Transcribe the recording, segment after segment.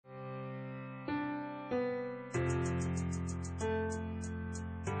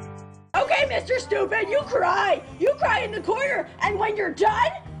Mr. Stupid, you cry. You cry in the corner, and when you're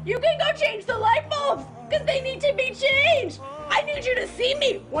done, you can go change the light bulbs, because they need to be changed. I need you to see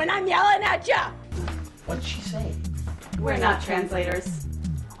me when I'm yelling at you. What'd she say? We're not translators.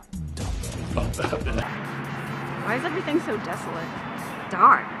 Why is everything so desolate?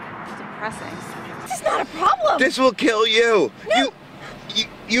 Dark. Depressing. This is not a problem. This will kill you. No.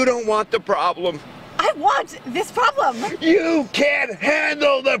 You don't want the problem. I want this problem. You can't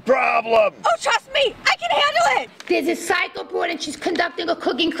handle the problem. Oh, trust me, I can handle it. There's a psycho broad and she's conducting a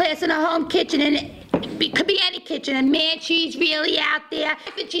cooking class in her home kitchen, and it could be any kitchen, and man, she's really out there.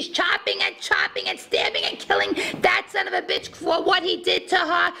 And she's chopping and stabbing and killing that son of a bitch for what he did to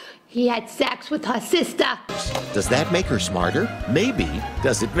her. He had sex with her sister. Does that make her smarter? Maybe.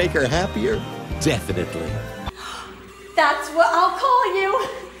 Does it make her happier? Definitely. That's what I'll call you.